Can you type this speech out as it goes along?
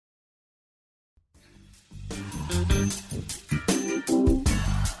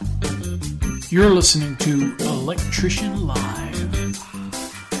You're listening to Electrician Live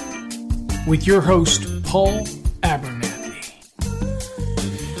with your host, Paul Abernathy.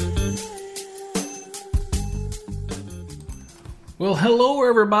 Well, hello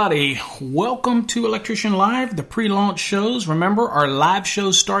everybody. Welcome to Electrician Live, the pre-launch shows. Remember, our live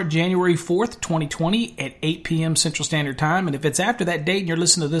shows start January 4th, 2020 at 8 p.m. Central Standard Time. And if it's after that date and you're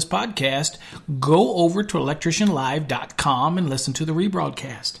listening to this podcast, go over to electricianlive.com and listen to the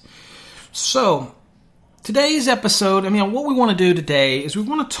rebroadcast. So, today's episode, what we want to do today is we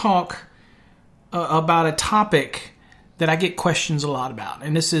want to talk about a topic that I get questions a lot about,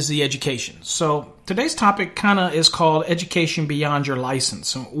 and this is the education. So today's topic kind of is called Education Beyond Your License.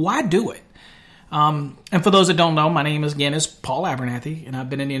 So why do it? And for those that don't know, my name is Paul Abernathy, and I've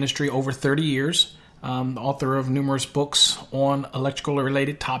been in the industry over 30 years, author of numerous books on electrical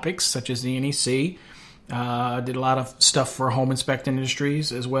related topics such as the NEC. Did a lot of stuff for home inspecting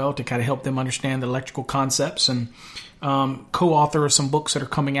industries as well to kind of help them understand the electrical concepts, and co-author of some books that are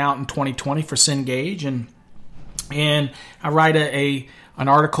coming out in 2020 for Cengage, and I write an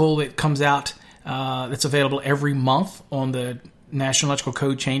article that comes out that's available every month on the National Electrical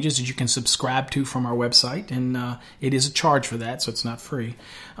Code changes that you can subscribe to from our website, and it is a charge for that, so it's not free.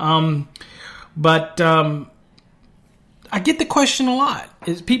 But I get the question a lot.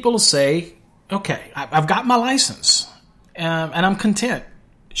 Is people say, okay, I've got my license, and I'm content.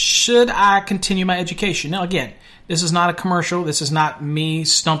 Should I continue my education? Now, again, this is not a commercial. This is not me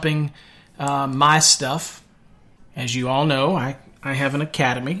stumping my stuff. As you all know, I have an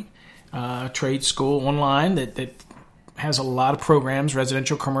academy, trade school online that has a lot of programs: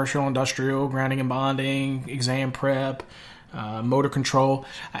 residential, commercial, industrial, grounding and bonding, exam prep, motor control.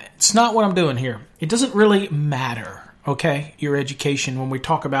 It's not what I'm doing here. It doesn't really matter, okay, your education when we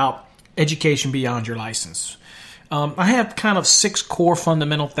talk about education beyond your license. I have kind of 6 core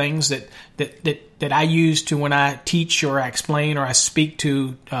fundamental things that I use to when I teach or I explain or I speak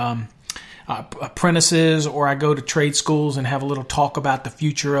to apprentices, or I go to trade schools and have a little talk about the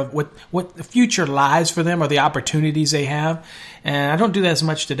future of what the future lies for them or the opportunities they have. And I don't do that as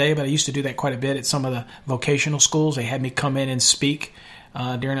much today, but I used to do that quite a bit at some of the vocational schools. They had me come in and speak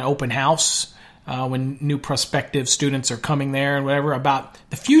during an open house when new prospective students are coming there and whatever about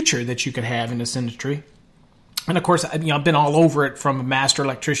the future that you could have in this industry. And of course, I've been all over it, from a master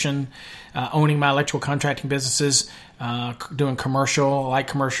electrician, owning my electrical contracting businesses, doing commercial, light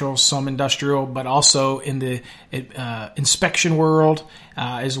commercial, some industrial, but also in the inspection world,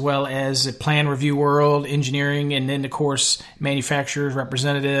 as well as the plan review world, engineering, and then, of course, manufacturers,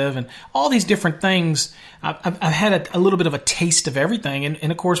 representative, and all these different things. I've had a little bit of a taste of everything.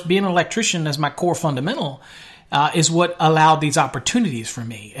 And of course, being an electrician as my core fundamental is what allowed these opportunities for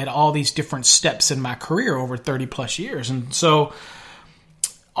me at all these different steps in my career over 30 plus years. And so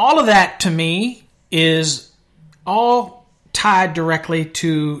all of that to me is all tied directly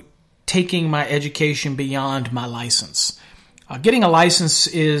to taking my education beyond my license. Getting a license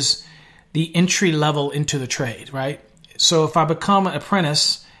is the entry level into the trade, right? So if I become an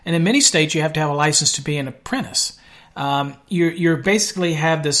apprentice, and in many states you have to have a license to be an apprentice, you basically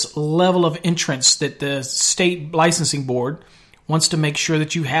have this level of entrance that the state licensing board wants to make sure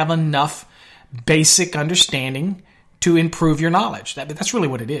that you have enough basic understanding to improve your knowledge. That's really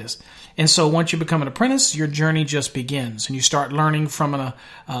what it is. And so once you become an apprentice, your journey just begins, and you start learning from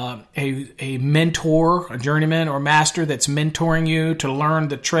a mentor, a journeyman or master that's mentoring you to learn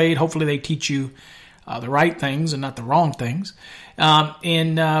the trade. Hopefully they teach you the right things and not the wrong things.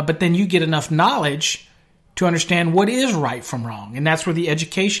 But then you get enough knowledge to understand what is right from wrong. And that's where the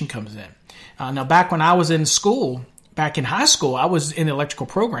education comes in. Now, back when I was in school, back in high school, I was in electrical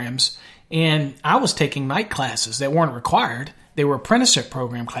programs, and I was taking night classes that weren't required. They were apprenticeship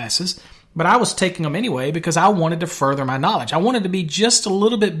program classes, but I was taking them anyway because I wanted to further my knowledge. I wanted to be just a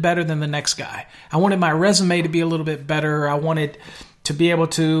little bit better than the next guy. I wanted my resume to be a little bit better. I wanted to be able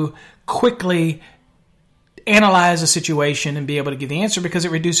to quickly analyze a situation and be able to give the answer because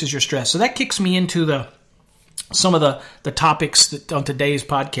it reduces your stress. So that kicks me into some of the topics that on today's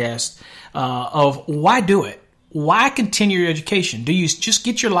podcast of why do it? Why continue your education? Do you just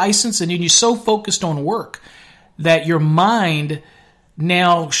get your license and then you're so focused on work that your mind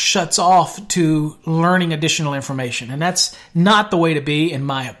now shuts off to learning additional information? And that's not the way to be, in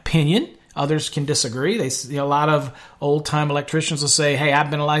my opinion. Others can disagree. A lot of old-time electricians will say, hey,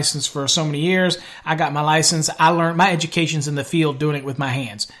 I've been licensed for so many years. I got my license. I learned my education's in the field doing it with my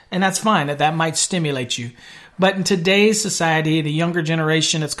hands. And that's fine. That might stimulate you. But in today's society, the younger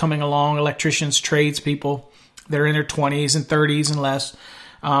generation that's coming along, electricians, tradespeople, they're in their 20s and 30s and less,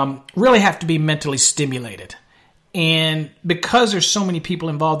 really have to be mentally stimulated. And because there's so many people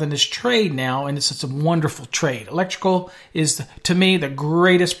involved in this trade now, and it's a wonderful trade. Electrical is, to me, the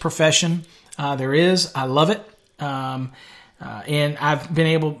greatest profession there is. I love it. And I've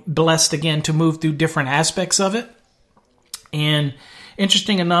been blessed again to move through different aspects of it. And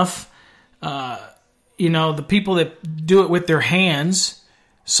interesting enough, the people that do it with their hands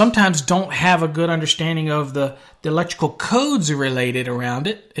sometimes don't have a good understanding of the electrical codes related around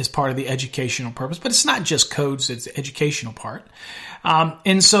it as part of the educational purpose. But it's not just codes, it's the educational part.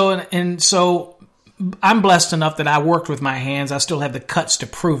 And so I'm blessed enough that I worked with my hands. I still have the cuts to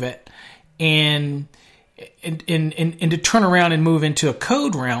prove it. And to turn around and move into a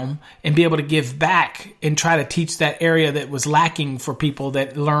code realm and be able to give back and try to teach that area that was lacking for people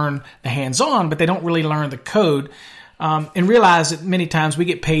that learn the hands-on, but they don't really learn the code. And realize that many times we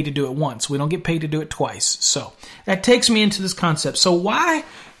get paid to do it once. We don't get paid to do it twice. So that takes me into this concept. So why,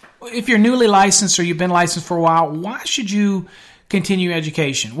 if you're newly licensed or you've been licensed for a while, why should you continue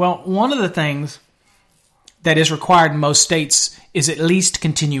education? Well, one of the things that is required in most states is at least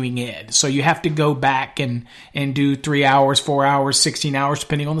continuing ed. So you have to go back and do 3 hours, 4 hours, 16 hours,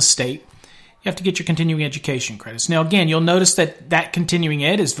 depending on the state. You have to get your continuing education credits. Now, again, you'll notice that continuing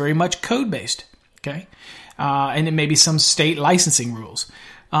ed is very much code-based, okay? And it may be some state licensing rules.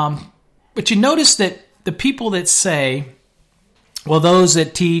 But you notice that the people that say, well, those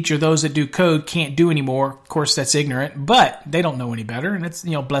that teach or those that do code can't do anymore, of course, that's ignorant, but they don't know any better, and it's,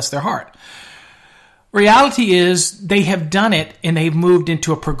 bless their heart. Reality is they have done it and they've moved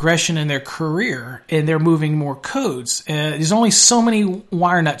into a progression in their career and they're moving more codes. There's only so many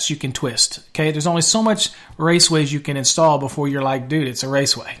wire nuts you can twist, okay? There's only so much raceways you can install before you're like, dude, it's a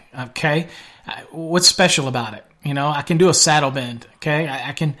raceway, okay? What's special about it? I can do a saddle bend, okay?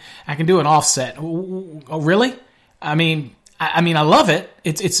 I can do an offset. Oh, really? I mean, I love it.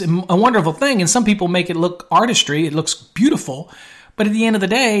 It's a wonderful thing, and some people make it look artistry. It looks beautiful, but at the end of the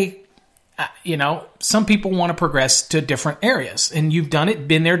day, some people want to progress to different areas, and you've done it,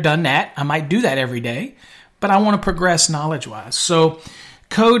 been there, done that. I might do that every day, but I want to progress knowledge-wise. So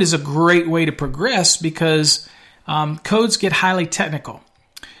code is a great way to progress because codes get highly technical.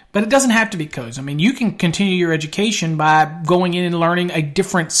 But it doesn't have to be codes. I mean, you can continue your education by going in and learning a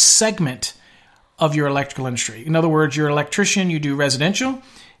different segment of your electrical industry. In other words, you're an electrician, you do residential.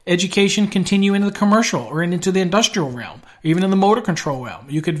 Education continue into the commercial or into the industrial realm, or even in the motor control realm.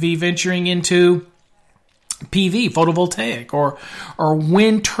 You could be venturing into PV, photovoltaic, or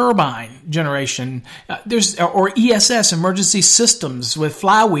wind turbine generation. Or ESS, emergency systems with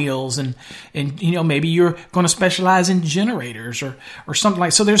flywheels, and maybe you're going to specialize in generators or something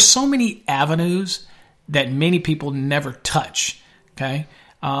like. So there's so many avenues that many people never touch. Okay,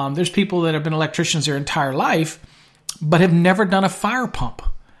 there's people that have been electricians their entire life, but have never done a fire pump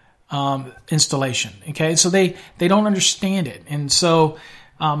installation. Okay, so they don't understand it, and so.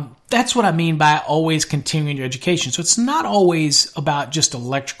 That's what I mean by always continuing your education. So it's not always about just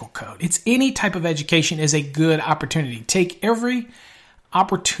electrical code. It's any type of education is a good opportunity. Take every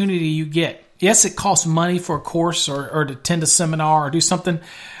opportunity you get. Yes, it costs money for a course or to attend a seminar or do something,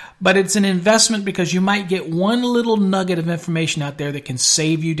 but it's an investment because you might get one little nugget of information out there that can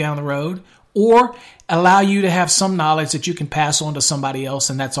save you down the road or allow you to have some knowledge that you can pass on to somebody else,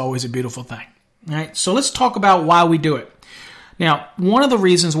 and that's always a beautiful thing. All right, so let's talk about why we do it. Now, one of the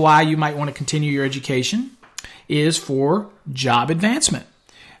reasons why you might want to continue your education is for job advancement.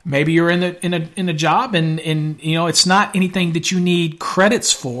 Maybe you're in a job and it's not anything that you need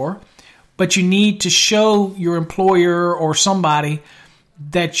credits for, but you need to show your employer or somebody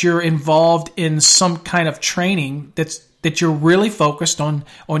that you're involved in some kind of training that you're really focused on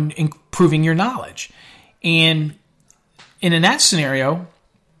improving your knowledge. And in that scenario,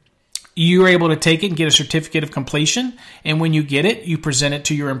 you're able to take it and get a certificate of completion. And when you get it, you present it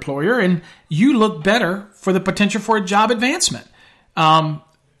to your employer and you look better for the potential for a job advancement.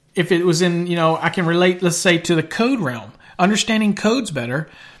 If it was in, I can relate, let's say, to the code realm, understanding codes better,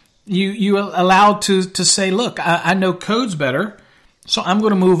 you allowed to say, look, I know codes better, so I'm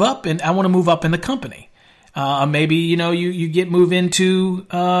going to move up and I want to move up in the company. Maybe, you move into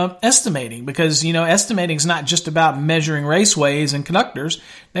estimating because, estimating is not just about measuring raceways and conductors.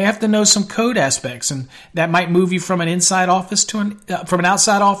 They have to know some code aspects, and that might move you from an inside office to from an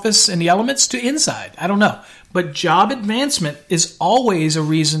outside office in the elements to inside. I don't know. But job advancement is always a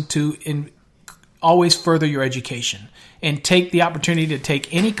reason to always further your education and take the opportunity to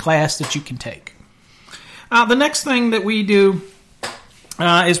take any class that you can take. The next thing that we do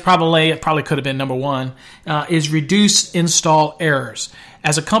is it probably could have been number one, is reduce install errors.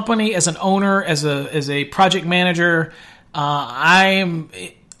 As a company, as an owner, as a project manager, I am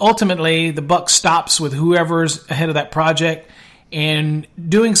ultimately the buck stops with whoever's ahead of that project, and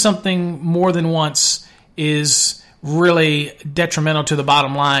doing something more than once is really detrimental to the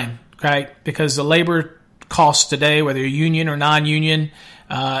bottom line, right? Because the labor costs today, whether you're union or non-union,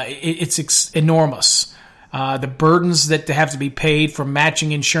 it's enormous. The burdens that have to be paid for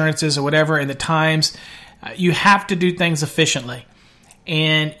matching insurances or whatever, and the times, you have to do things efficiently.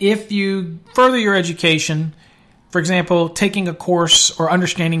 And if you further your education, for example, taking a course or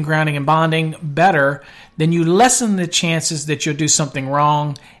understanding grounding and bonding better, then you lessen the chances that you'll do something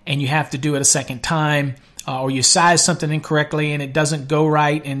wrong and you have to do it a second time, or you size something incorrectly and it doesn't go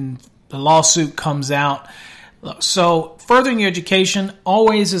right and the lawsuit comes out. So furthering your education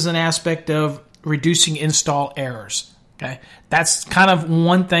always is an aspect of reducing install errors. Okay, that's kind of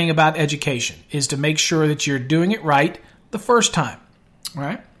one thing about education, is to make sure that you're doing it right the first time. All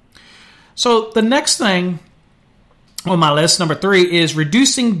right. So the next thing on my list, number 3, is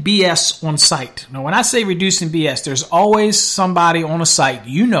reducing BS on site. Now, when I say reducing BS, there's always somebody on a site.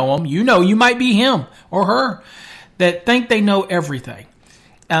 You know them. You might be him or her that think they know everything.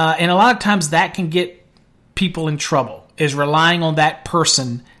 And a lot of times that can get people in trouble, is relying on that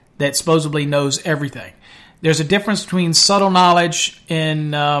person that supposedly knows everything. There's a difference between subtle knowledge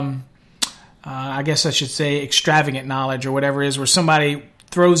and, I guess I should say, extravagant knowledge or whatever it is, where somebody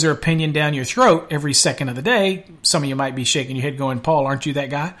throws their opinion down your throat every second of the day. Some of you might be shaking your head going, Paul, aren't you that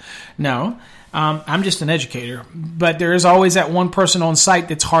guy? No, I'm just an educator. But there is always that one person on site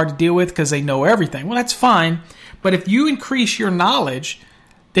that's hard to deal with because they know everything. Well, that's fine. But if you increase your knowledge,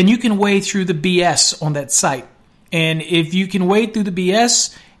 then you can wade through the BS on that site. And if you can wade through the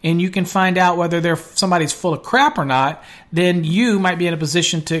BS and you can find out whether somebody's full of crap or not, then you might be in a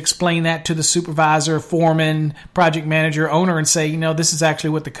position to explain that to the supervisor, foreman, project manager, owner, and say, this is actually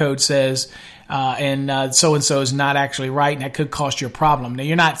what the code says, and so-and-so is not actually right, and that could cost you a problem. Now,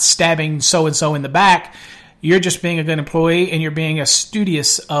 you're not stabbing so-and-so in the back. You're just being a good employee, and you're being a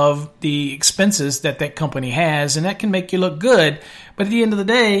studious of the expenses that company has, and that can make you look good. But at the end of the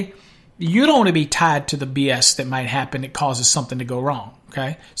day, you don't want to be tied to the BS that might happen that causes something to go wrong.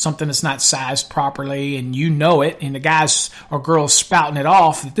 Okay, something that's not sized properly, and you know it, and the guys or girls spouting it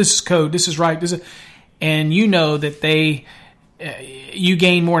off that this is code, this is right, and you know that you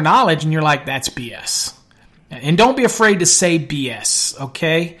gain more knowledge, and you're like, that's BS. And don't be afraid to say BS.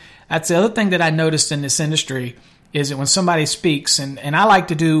 Okay, that's the other thing that I noticed in this industry, is that when somebody speaks, and I like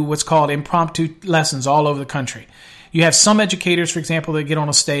to do what's called impromptu lessons all over the country. You have some educators, for example, that get on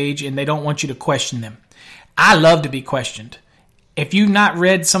a stage and they don't want you to question them. I love to be questioned. If you've not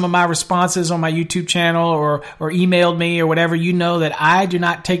read some of my responses on my YouTube channel or emailed me or whatever, you know that I do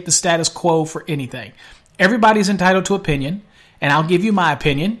not take the status quo for anything. Everybody's entitled to opinion, and I'll give you my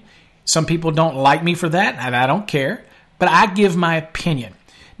opinion. Some people don't like me for that, and I don't care, but I give my opinion.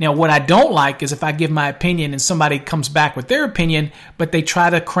 Now, what I don't like is if I give my opinion and somebody comes back with their opinion, but they try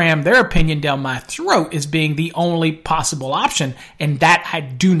to cram their opinion down my throat as being the only possible option, and that I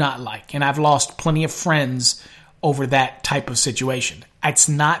do not like. And I've lost plenty of friends over that type of situation. It's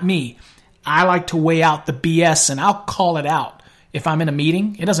not me. I like to weigh out the BS, and I'll call it out. If I'm in a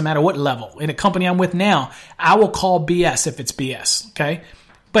meeting, it doesn't matter what level. In a company I'm with now, I will call BS if it's BS, okay?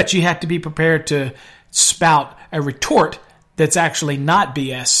 But you have to be prepared to spout a retort that's actually not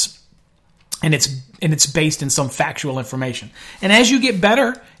BS, and it's based in some factual information. And as you get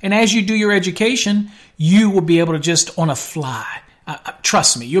better, and as you do your education, you will be able to just on a fly,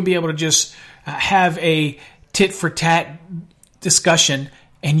 trust me, you'll be able to just have a tit-for-tat discussion,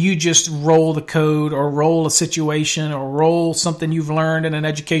 and you just roll the code or roll a situation or roll something you've learned in an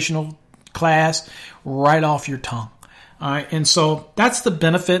educational class right off your tongue. All right, and so that's the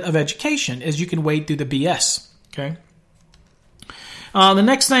benefit of education, is you can wade through the BS. Okay. The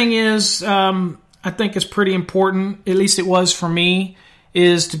next thing is, I think is pretty important, at least it was for me,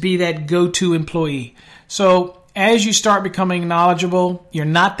 is to be that go-to employee. So as you start becoming knowledgeable, you're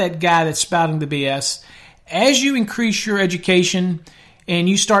not that guy that's spouting the BS. As you increase your education and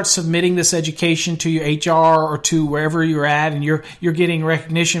you start submitting this education to your HR or to wherever you're at, and you're getting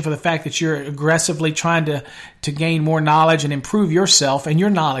recognition for the fact that you're aggressively trying to gain more knowledge and improve yourself and your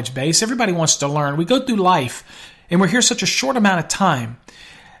knowledge base. Everybody wants to learn. We go through life and we're here such a short amount of time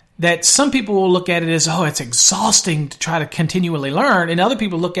that some people will look at it as, oh, it's exhausting to try to continually learn. And other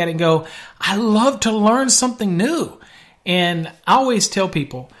people look at it and go, I love to learn something new. And I always tell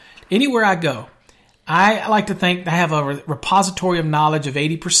people, anywhere I go, I like to think I have a repository of knowledge of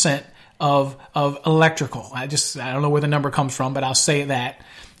 80% of electrical. I don't know where the number comes from, but I'll say that.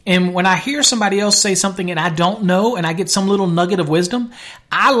 And when I hear somebody else say something and I don't know, and I get some little nugget of wisdom,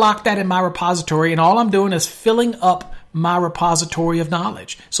 I lock that in my repository, and all I'm doing is filling up my repository of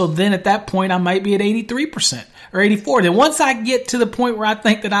knowledge. So then at that point, I might be at 83% or 84%. Then once I get to the point where I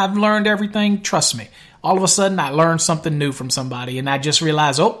think that I've learned everything, trust me, all of a sudden I learned something new from somebody and I just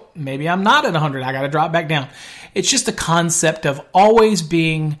realize, oh, maybe I'm not at 100. I got to drop back down. It's just a concept of always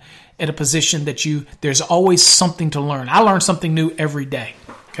being at a position that there's always something to learn. I learn something new every day.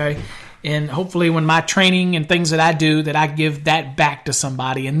 Okay. And hopefully when my training and things that I do, that I give that back to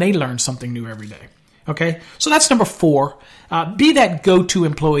somebody and they learn something new every day. Okay. So that's number 4. Be that go-to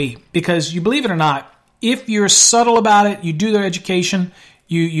employee, because you believe it or not, if you're subtle about it, you do their education,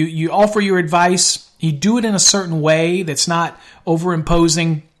 you offer your advice, you do it in a certain way that's not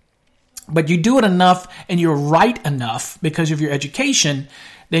overimposing, but you do it enough and you're right enough because of your education,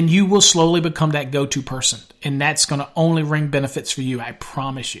 then you will slowly become that go-to person. And that's going to only bring benefits for you, I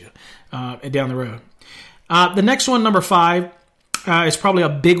promise you, down the road. The next one, number 5, is probably a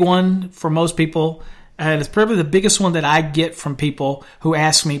big one for most people. And it's probably the biggest one that I get from people who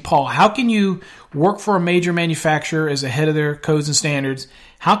ask me, Paul, how can you work for a major manufacturer as a head of their codes and standards?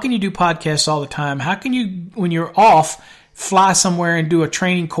 How can you do podcasts all the time? How can you, when you're off, fly somewhere and do a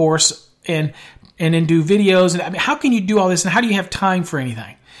training course and then do videos? And I mean, how can you do all this? And how do you have time for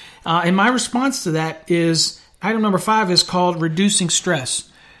anything? And my response to that is, item number 5 is called reducing stress.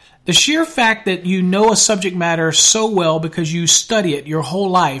 The sheer fact that you know a subject matter so well because you study it your whole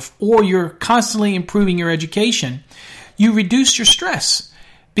life, or you're constantly improving your education, you reduce your stress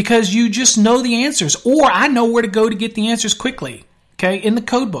because you just know the answers, or I know where to go to get the answers quickly, okay, in the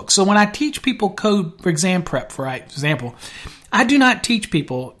code book. So when I teach people code for exam prep, for example, I do not teach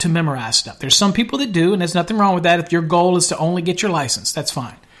people to memorize stuff. There's some people that do, and there's nothing wrong with that. If your goal is to only get your license, that's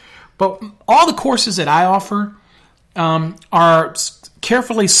fine. But all the courses that I offer are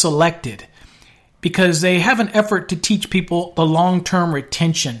carefully selected because they have an effort to teach people the long-term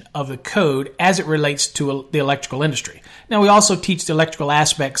retention of the code as it relates to the electrical industry. Now, we also teach the electrical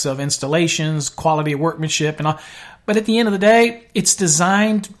aspects of installations, quality of workmanship, and all. But at the end of the day, it's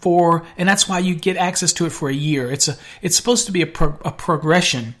designed for, and that's why you get access to it for a year. It's supposed to be a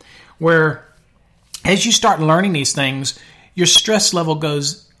progression where as you start learning these things, your stress level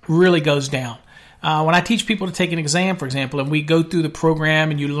really goes down. When I teach people to take an exam, for example, and we go through the program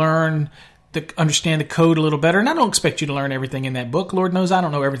and you learn to understand the code a little better, and I don't expect you to learn everything in that book. Lord knows I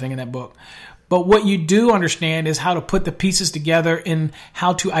don't know everything in that book. But what you do understand is how to put the pieces together and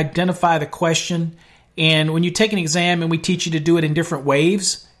how to identify the question. And when you take an exam and we teach you to do it in different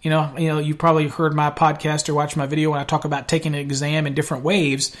waves, you probably heard my podcast or watched my video when I talk about taking an exam in different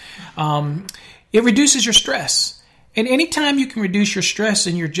waves. It reduces your stress. And anytime you can reduce your stress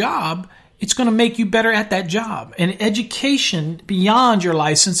in your job, it's going to make you better at that job. And education beyond your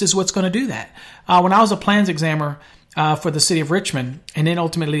license is what's going to do that. When I was a plans examiner for the city of Richmond, and then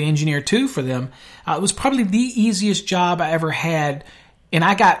ultimately the engineer too for them, it was probably the easiest job I ever had. And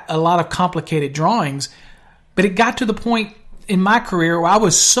I got a lot of complicated drawings, but it got to the point in my career where I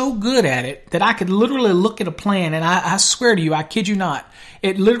was so good at it that I could literally look at a plan, and I swear to you, I kid you not,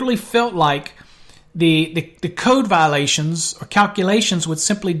 it literally felt like the code violations or calculations would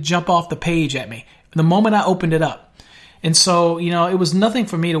simply jump off the page at me the moment I opened it up. And so, it was nothing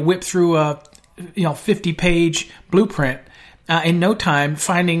for me to whip through a 50-page blueprint in no time,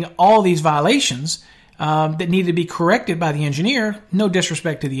 finding all these violations that needed to be corrected by the engineer. No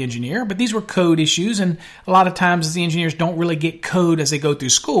disrespect to the engineer, but these were code issues, and a lot of times the engineers don't really get code as they go through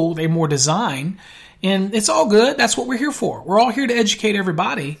school. They're more design, and it's all good. That's what we're here for. We're all here to educate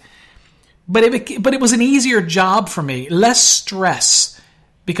everybody. But it was an easier job for me, less stress,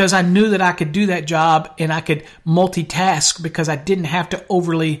 because I knew that I could do that job and I could multitask because I didn't have to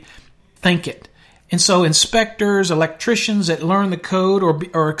overly think it. And so inspectors, electricians that learn the code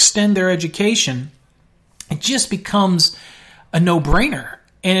or extend their education, it just becomes a no-brainer.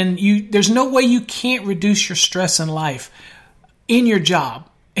 And there's no way you can't reduce your stress in life in your job.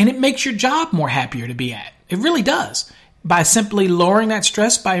 And it makes your job more happier to be at. It really does. By simply lowering that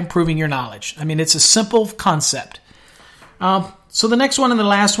stress by improving your knowledge. I mean, it's a simple concept. So the next one and the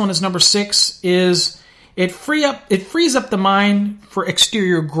last one is number 6, is it frees up the mind for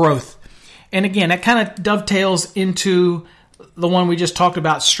exterior growth. And again, that kind of dovetails into the one we just talked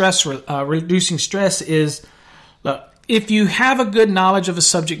about, stress, reducing stress is, look, if you have a good knowledge of a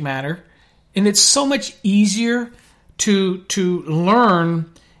subject matter, and it's so much easier to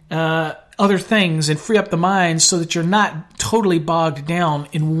learn other things and free up the mind so that you're not totally bogged down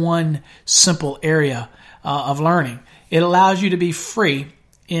in one simple area of learning. It allows you to be free.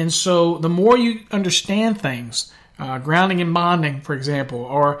 And so the more you understand things, grounding and bonding, for example,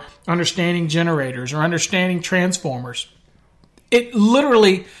 or understanding generators or understanding transformers, it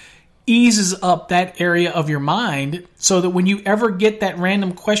literally eases up that area of your mind so that when you ever get that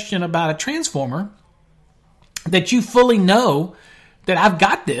random question about a transformer, that you fully know that I've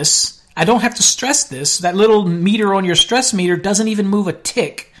got this. I don't have to stress this. That little meter on your stress meter doesn't even move a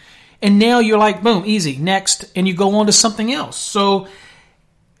tick. And now you're like, boom, easy, next, and you go on to something else. So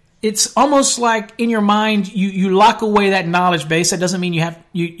it's almost like in your mind, you lock away that knowledge base. That doesn't mean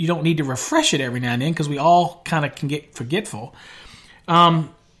you don't need to refresh it every now and then, because we all kind of can get forgetful.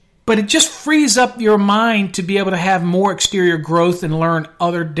 But it just frees up your mind to be able to have more exterior growth and learn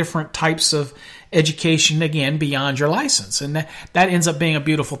other different types of education, again, beyond your license. And that ends up being a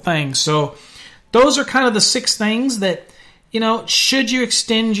beautiful thing. So those are kind of the 6 things that, should you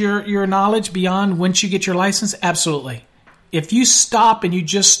extend your knowledge beyond once you get your license? Absolutely. If you stop and you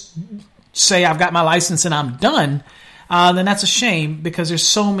just say, I've got my license and I'm done, then that's a shame, because there's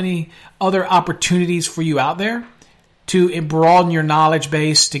so many other opportunities for you out there to broaden your knowledge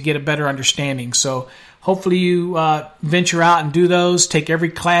base to get a better understanding. So hopefully you venture out and do those. Take every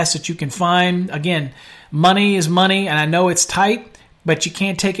class that you can find. Again, money is money, and I know it's tight, but you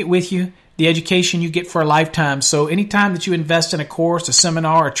can't take it with you. The education you get for a lifetime. So anytime that you invest in a course, a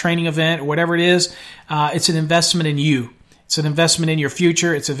seminar, a training event, or whatever it is, it's an investment in you. It's an investment in your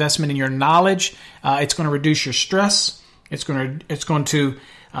future. It's an investment in your knowledge. It's going to reduce your stress. It's going to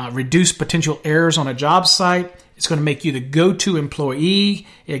reduce potential errors on a job site. It's going to make you the go-to employee.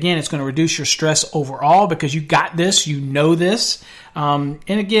 Again, it's going to reduce your stress overall because you got this, you know this. And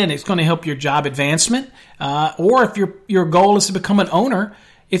again, it's going to help your job advancement. Or if your goal is to become an owner,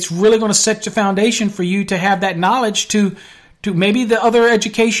 it's really going to set the foundation for you to have that knowledge to maybe the other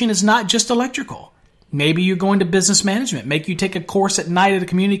education is not just electrical. Maybe you're going to business management. Make you take a course at night at a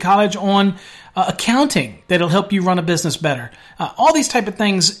community college on accounting that'll help you run a business better. All these type of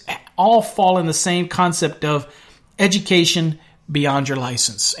things all fall in the same concept of education beyond your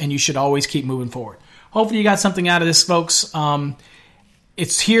license, and you should always keep moving forward. Hopefully you got something out of this, folks.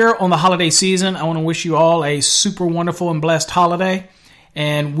 It's here on the holiday season. I want to wish you all a super wonderful and blessed holiday,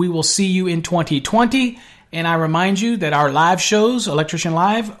 and we will see you in 2020. And I remind you that our live shows, Electrician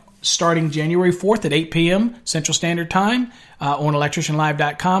Live, starting January 4th at 8 p.m. Central Standard Time on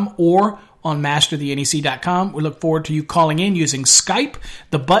electricianlive.com or on masterthenec.com. We look forward to you calling in using Skype.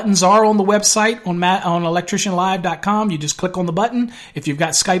 The buttons are on the website on electricianlive.com. You just click on the button. If you've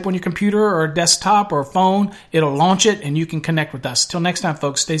got Skype on your computer or desktop or phone, it'll launch it and you can connect with us. Till next time,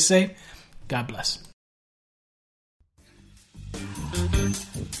 folks, stay safe. God bless.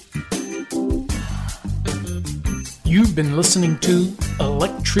 You've been listening to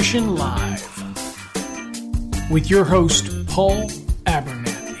Electrician Live with your host, Paul